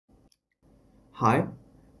Hi,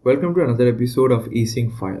 welcome to another episode of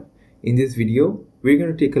async file. In this video, we're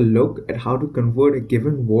going to take a look at how to convert a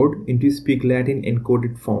given word into PigLatin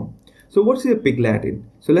encoded form. So what's the PigLatin?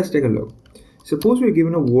 So let's take a look. Suppose we're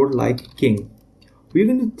given a word like king. We're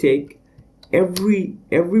going to take every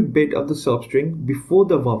bit of the substring before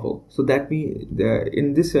the vowel. So that means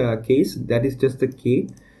in this case, that is just the K.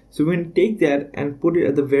 So we're going to take that and put it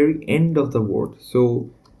at the very end of the word. So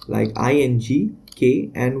like ing, K,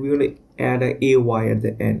 and we're going to add a AY at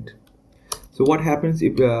the end. So what happens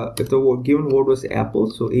if the given word was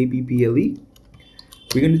apple, so APPLE,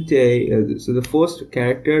 we're going to take, so the first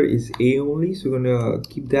character is A only, so we're going to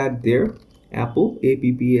keep that there, apple,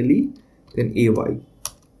 APPLE, then AY.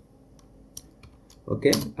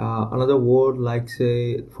 Okay, another word like,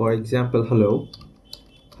 say, for example, hello.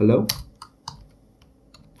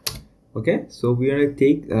 Okay, so we are going to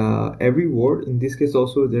take every word. In this case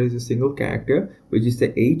also there is a single character, which is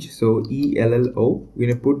the H, so ELLO. We're going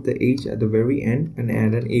to put the H at the very end and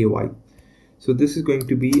add an AY. So this is going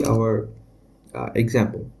to be our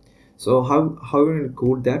example. So how we're going to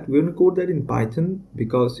code that? We're going to code that in Python,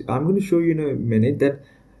 because I'm going to show you in a minute that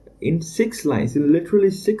in 6 lines, in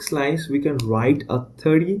literally 6 lines, we can write a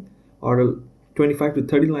 30 or a 25 to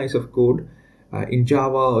 30 lines of code in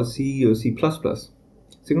Java or C or C++.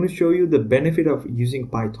 So I'm going to show you the benefit of using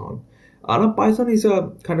Python. Now Python is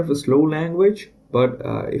a kind of a slow language, but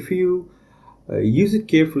if you use it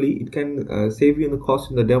carefully, it can save you in the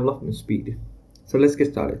cost and the development speed. So let's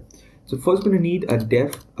get started. So first we're going to need a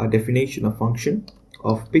definition, a function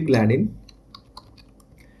of PigLatin,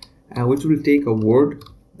 which will take a word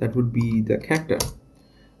that would be the character.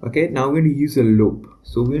 Okay, now we're going to use a loop.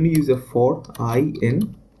 So we're going to use a for I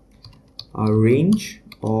in a range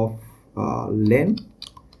of length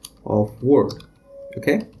of word.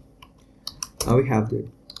 Okay, now we have that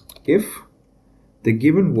if the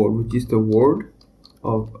given word, which is the word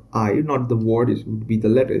of I, not the word, would be the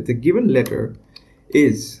letter. If the given letter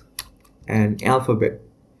is an alphabet,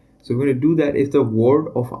 so we're going to do that if the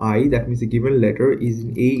word of I, that means the given letter, is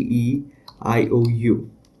in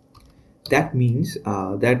A-E-I-O-U. That means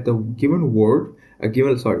that the given word, the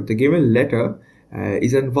given letter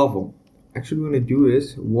is a vowel. Actually, we're going to do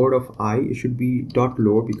is word of I, it should be dot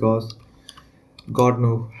lower, because God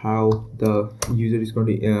knows how the user is going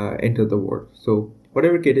to enter the word. So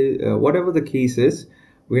whatever the case is,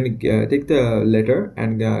 we're going to take the letter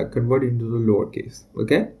and convert it into the lowercase.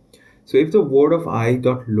 Okay, so if the word of I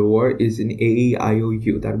dot lower is in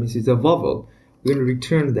A-E-I-O-U, that means it's a vowel. We're going to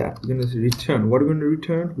return that. We're going to return, what are we going to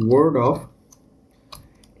return? Word of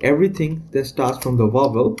everything that starts from the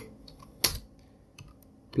vowel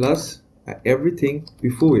plus everything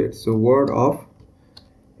before it. So word of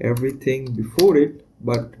everything before it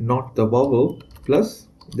but not the vowel plus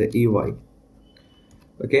the AY.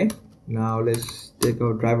 Okay, now let's take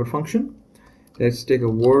our driver function. Let's take a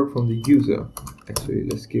word from the user. Actually,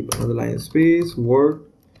 let's keep another line of space. Word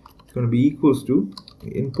is going to be equals to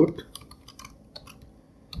input.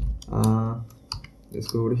 Let's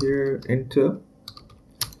go over here, enter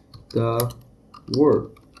the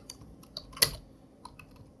word.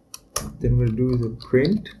 Then we'll do the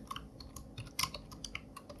print,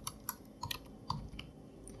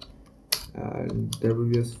 and there will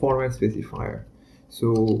be a format specifier.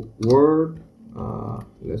 So word,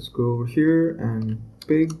 let's go over here and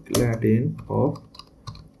PigLatin of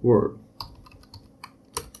word.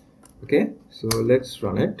 Okay, so let's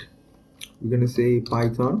run it. We're going to say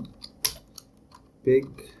Python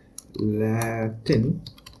PigLatin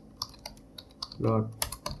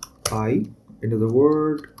 .py, into the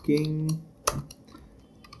word king,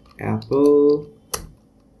 apple.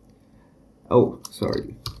 Oh,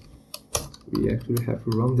 sorry, we actually have to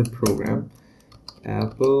run the program.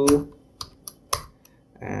 Apple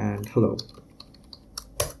and hello.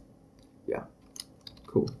 Yeah,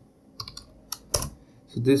 cool.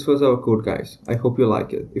 So this was our code, guys. I hope you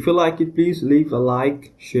like it. If you like it, please leave a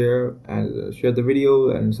like, share, and share the video,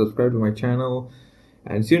 and subscribe to my channel,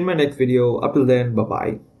 and see you in my next video. Up till then, bye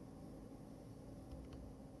bye.